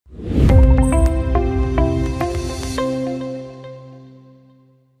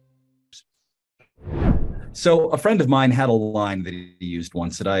So a friend of mine had a line that he used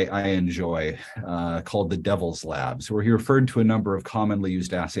once that I enjoy called the devil's labs, where he referred to a number of commonly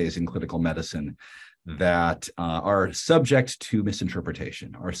used assays in clinical medicine that are subject to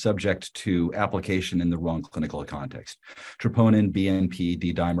misinterpretation, are subject to application in the wrong clinical context. Troponin, BNP,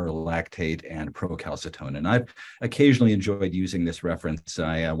 D-dimer, lactate, and procalcitonin. I've occasionally enjoyed using this reference.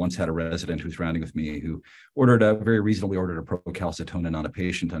 I once had a resident who's rounding with me who very reasonably ordered a procalcitonin on a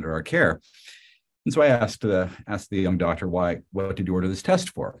patient under our care. And so I asked the young doctor, what did you order this test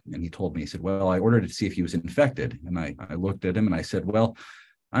for? And he told me, he said, well, I ordered it to see if he was infected. And I looked at him and I said, well,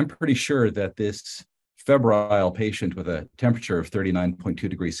 I'm pretty sure that this febrile patient with a temperature of 39.2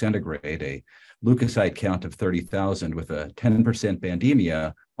 degrees centigrade, a leukocyte count of 30,000 with a 10%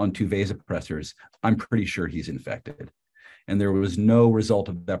 bandemia on 2 vasopressors, I'm pretty sure he's infected. And there was no result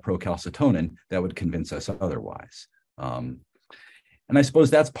of that procalcitonin that would convince us otherwise. And I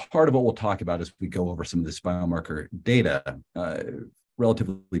suppose that's part of what we'll talk about as we go over some of this biomarker data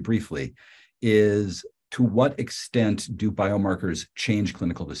relatively briefly, is to what extent do biomarkers change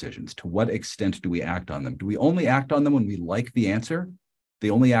clinical decisions? To what extent do we act on them? Do we only act on them when we like the answer? They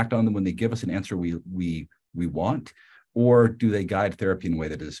only act on them when they give us an answer we want? Or do they guide therapy in a way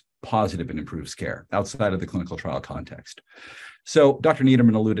that is positive and improves care outside of the clinical trial context? So Dr.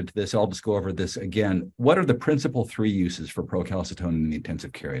 Niederman alluded to this. I'll just go over this again. What are the principal 3 uses for procalcitonin in the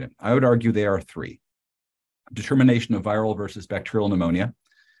intensive care unit? I would argue they are 3. Determination of viral versus bacterial pneumonia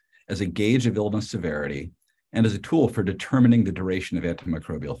as a gauge of illness severity and as a tool for determining the duration of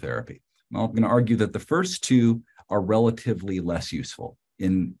antimicrobial therapy. I'm going to argue that the first 2 are relatively less useful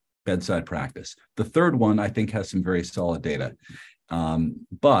in bedside practice. The third one, I think, has some very solid data,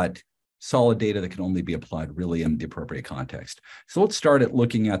 but solid data that can only be applied really in the appropriate context. So let's start at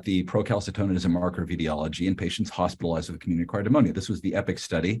looking at the procalcitonin as a marker of etiology in patients hospitalized with community-acquired pneumonia. This was the EPIC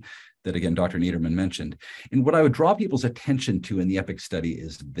study that, again, Dr. Niederman mentioned. And what I would draw people's attention to in the EPIC study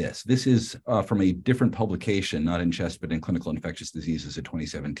is this. This is from a different publication, not in chest, but in Clinical Infectious Diseases of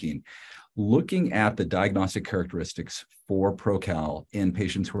 2017. Looking at the diagnostic characteristics for procal in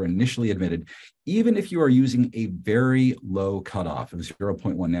patients who are initially admitted, even if you are using a very low cutoff of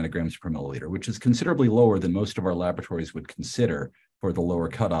 0.1 nanograms per milliliter, which is considerably lower than most of our laboratories would consider for the lower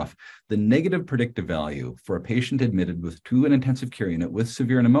cutoff, the negative predictive value for a patient admitted to an intensive care unit with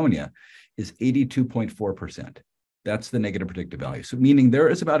severe pneumonia is 82.4%. That's the negative predictive value. So meaning there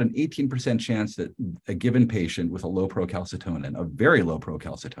is about an 18% chance that a given patient with a low procalcitonin, a very low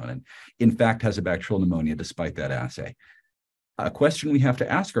procalcitonin, in fact has a bacterial pneumonia despite that assay. A question we have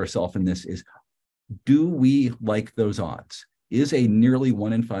to ask ourselves in this is, do we like those odds? Is a nearly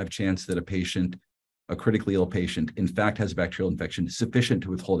 1 in 5 chance that a critically ill patient, in fact has a bacterial infection sufficient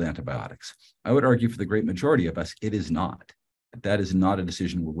to withhold antibiotics? I would argue for the great majority of us, it is not. That is not a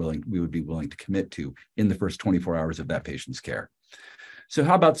decision we would be willing to commit to in the first 24 hours of that patient's care. So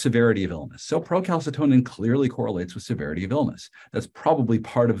how about severity of illness? So procalcitonin clearly correlates with severity of illness. That's probably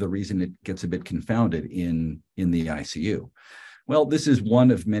part of the reason it gets a bit confounded in the ICU. Well, this is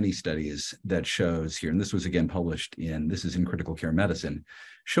one of many studies that shows here, and this was again published this is in Critical Care Medicine,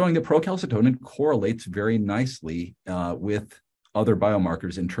 showing that procalcitonin correlates very nicely with other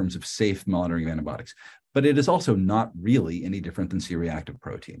biomarkers in terms of safe monitoring of antibiotics. But it is also not really any different than C-reactive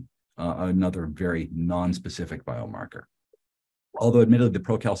protein, another very non-specific biomarker. Although admittedly, the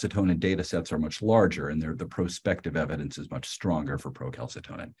procalcitonin data sets are much larger and the prospective evidence is much stronger for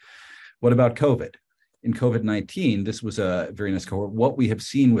procalcitonin. What about COVID? In COVID-19, this was a very nice cohort. What we have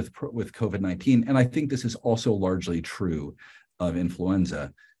seen with COVID-19, and I think this is also largely true of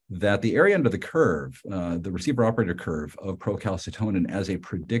influenza, that the area under the curve, the receiver operator curve of procalcitonin as a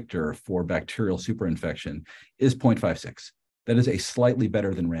predictor for bacterial superinfection is 0.56. That is a slightly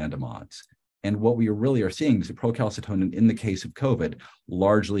better than random odds. And what we really are seeing is that procalcitonin in the case of COVID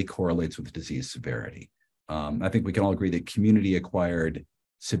largely correlates with disease severity. I think we can all agree that community-acquired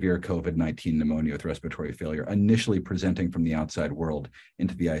severe COVID-19 pneumonia with respiratory failure initially presenting from the outside world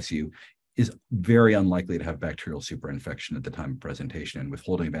into the ICU is very unlikely to have bacterial superinfection at the time of presentation, and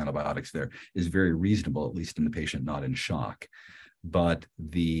withholding of antibiotics there is very reasonable, at least in the patient not in shock. But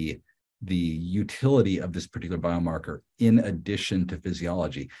the utility of this particular biomarker, in addition to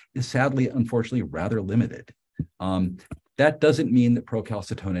physiology, is sadly, unfortunately, rather limited. That doesn't mean that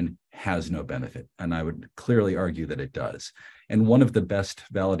procalcitonin has no benefit, and I would clearly argue that it does. And one of the best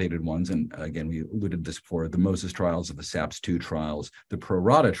validated ones, and again, we alluded to this before, the Moses trials, the SAPS-2 trials, the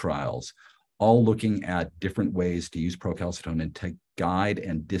ProRata trials, all looking at different ways to use procalcitonin to guide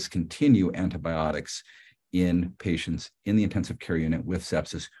and discontinue antibiotics in patients in the intensive care unit with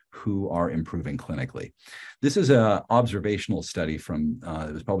sepsis who are improving clinically. This is an observational study from,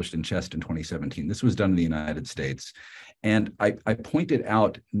 it was published in Chest in 2017. This was done in the United States. And I pointed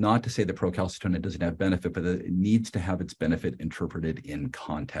out not to say that procalcitonin doesn't have benefit, but that it needs to have its benefit interpreted in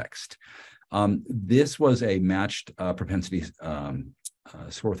context. This was a matched propensity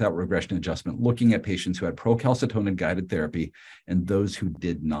score without regression adjustment, looking at patients who had procalcitonin-guided therapy and those who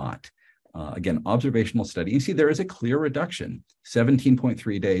did not. Again, observational study. You see there is a clear reduction,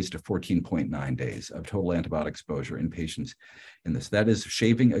 17.3 days to 14.9 days of total antibiotic exposure in patients in this. That is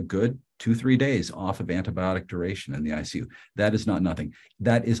shaving a good 2-3 days off of antibiotic duration in the ICU. That is not nothing.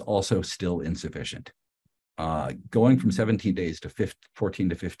 That is also still insufficient. Going from 17 days to 14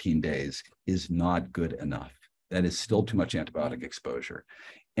 to 15 days is not good enough. That is still too much antibiotic exposure.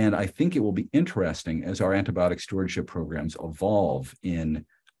 And I think it will be interesting as our antibiotic stewardship programs evolve in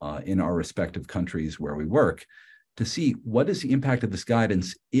our respective countries where we work to see what is the impact of this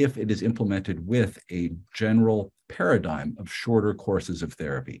guidance if it is implemented with a general paradigm of shorter courses of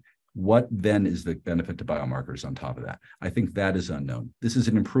therapy. What then is the benefit to biomarkers on top of that? I think that is unknown. This is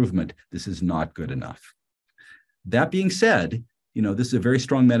an improvement. This is not good enough. That being said, this is a very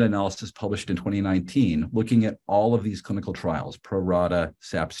strong meta-analysis published in 2019, looking at all of these clinical trials, ProRata,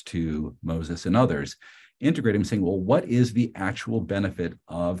 SAPS-2, Moses, and others, integrating and saying, well, what is the actual benefit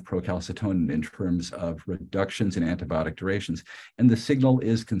of procalcitonin in terms of reductions in antibiotic durations? And the signal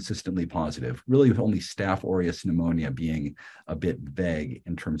is consistently positive, really with only Staph aureus pneumonia being a bit vague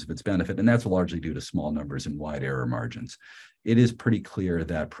in terms of its benefit. And that's largely due to small numbers and wide error margins. It is pretty clear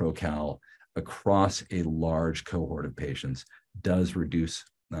that procal across a large cohort of patients does reduce,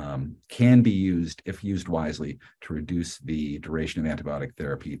 can be used, if used wisely, to reduce the duration of antibiotic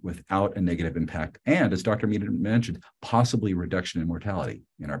therapy without a negative impact. And as Dr. Mead mentioned, possibly reduction in mortality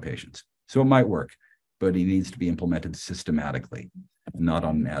in our patients. So it might work, but it needs to be implemented systematically, not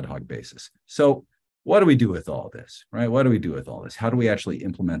on an ad hoc basis. So what do we do with all this, right? What do we do with all this? How do we actually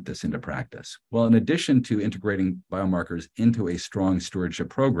implement this into practice? Well, in addition to integrating biomarkers into a strong stewardship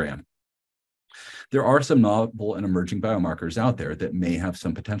program, there are some novel and emerging biomarkers out there that may have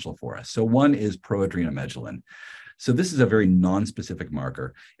some potential for us. So one is proadrenomegaline. So this is a very non-specific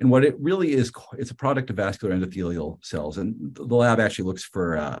marker. And what it really is, it's a product of vascular endothelial cells. And the lab actually looks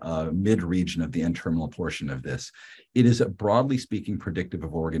for a mid-region of the N-terminal portion of this. It is, broadly speaking, predictive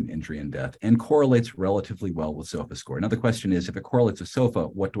of organ injury and death and correlates relatively well with SOFA score. Now, the question is, if it correlates with SOFA,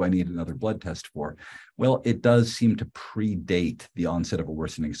 what do I need another blood test for? Well, it does seem to predate the onset of a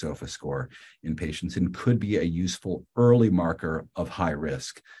worsening SOFA score in patients and could be a useful early marker of high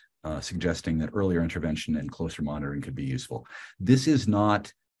risk. Suggesting that earlier intervention and closer monitoring could be useful. This is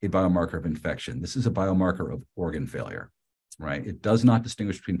not a biomarker of infection. This is a biomarker of organ failure, right? It does not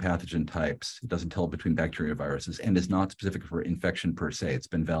distinguish between pathogen types. It doesn't tell between bacteria, viruses, and is not specific for infection per se. It's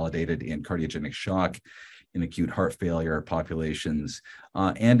been validated in cardiogenic shock, in acute heart failure populations,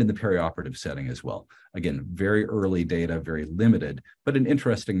 and in the perioperative setting as well. Again, very early data, very limited, but an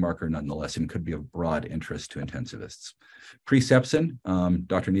interesting marker nonetheless, and could be of broad interest to intensivists. Presepsin,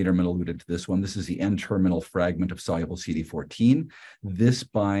 Dr. Niederman alluded to this one. This is the N-terminal fragment of soluble CD14. This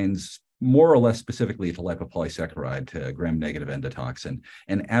binds more or less specifically to lipopolysaccharide, to gram-negative endotoxin.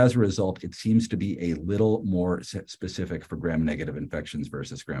 And as a result, it seems to be a little more specific for gram-negative infections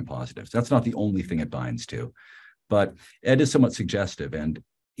versus gram-positives. That's not the only thing it binds to, but it is somewhat suggestive. And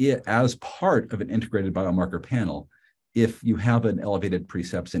as part of an integrated biomarker panel, if you have an elevated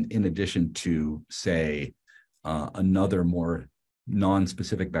presepsin in addition to, say, another more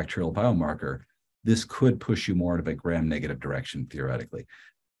non-specific bacterial biomarker, this could push you more into a gram-negative direction, theoretically.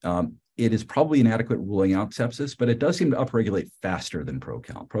 It is probably inadequate ruling out sepsis, but it does seem to upregulate faster than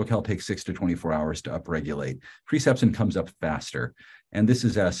procal. Procal takes 6 to 24 hours to upregulate. Presepsin comes up faster. And this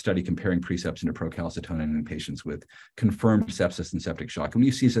is a study comparing presepsin to procalcitonin in patients with confirmed sepsis and septic shock. When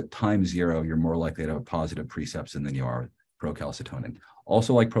you see at time 0, you're more likely to have a positive presepsin than you are with procalcitonin.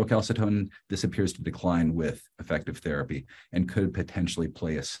 Also, like procalcitonin, this appears to decline with effective therapy and could potentially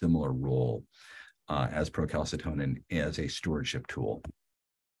play a similar role as procalcitonin as a stewardship tool.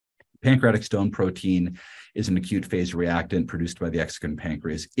 Pancreatic stone protein is an acute phase reactant produced by the exocrine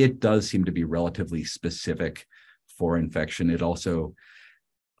pancreas. It does seem to be relatively specific for infection. It also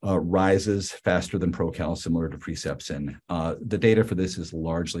rises faster than procal, similar to presepsin. The data for this is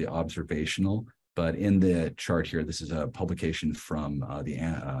largely observational, but in the chart here, this is a publication from the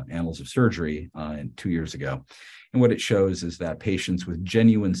Annals of Surgery 2 years ago. And what it shows is that patients with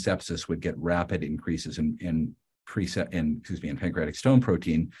genuine sepsis would get rapid increases in pancreatic stone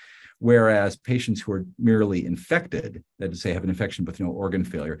protein, Whereas patients who are merely infected, that is, say, have an infection with no organ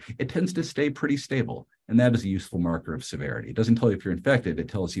failure, it tends to stay pretty stable. And that is a useful marker of severity. It doesn't tell you if you're infected, it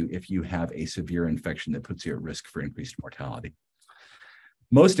tells you if you have a severe infection that puts you at risk for increased mortality.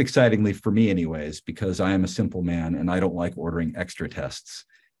 Most excitingly for me anyways, because I am a simple man and I don't like ordering extra tests,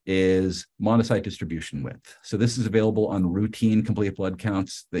 is monocyte distribution width. So this is available on routine complete blood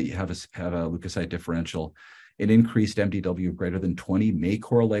counts that you have a leukocyte differential. An increased MDW of greater than 20 may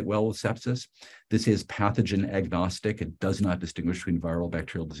correlate well with sepsis. This is pathogen agnostic. It does not distinguish between viral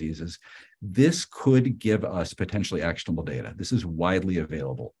bacterial diseases. This could give us potentially actionable data. This is widely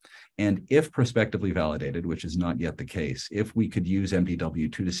available. And if prospectively validated, which is not yet the case, if we could use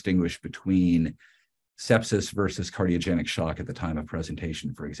MDW to distinguish between sepsis versus cardiogenic shock at the time of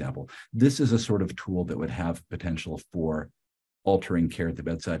presentation, for example, this is a sort of tool that would have potential for altering care at the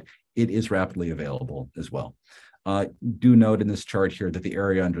bedside. It is rapidly available as well. Do note in this chart here that the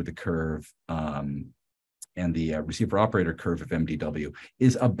area under the curve and the receiver operator curve of MDW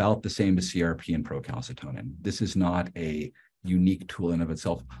is about the same as CRP and procalcitonin. This is not a unique tool in of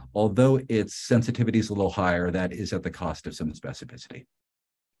itself. Although its sensitivity is a little higher, that is at the cost of some specificity.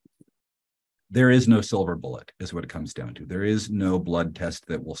 There is no silver bullet, is what it comes down to. There is no blood test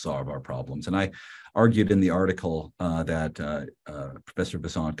that will solve our problems. And I argued in the article that Professor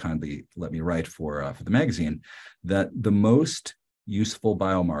Vincent kindly let me write for the magazine that the most useful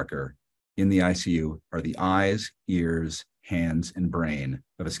biomarker in the ICU are the eyes, ears, hands, and brain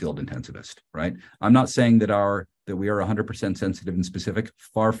of a skilled intensivist, right? I'm not saying that we are 100% sensitive and specific,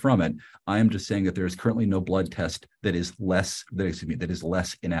 far from it. I am just saying that there is currently no blood test that is less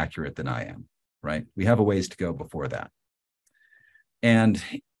inaccurate than I am. Right? We have a ways to go before that. And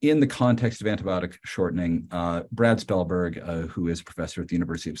in the context of antibiotic shortening, Brad Spellberg, who is a professor at the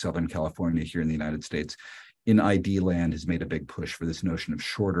University of Southern California here in the United States, in ID land has made a big push for this notion of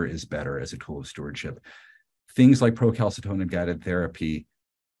shorter is better as a tool of stewardship. Things like procalcitonin-guided therapy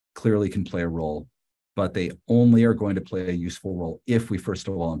clearly can play a role, but they only are going to play a useful role if we first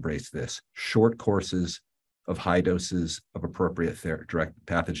of all embrace this. Short courses of high doses of appropriate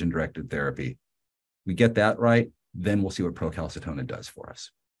pathogen-directed therapy. We get that right, then we'll see what procalcitonin does for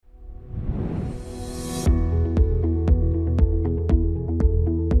us.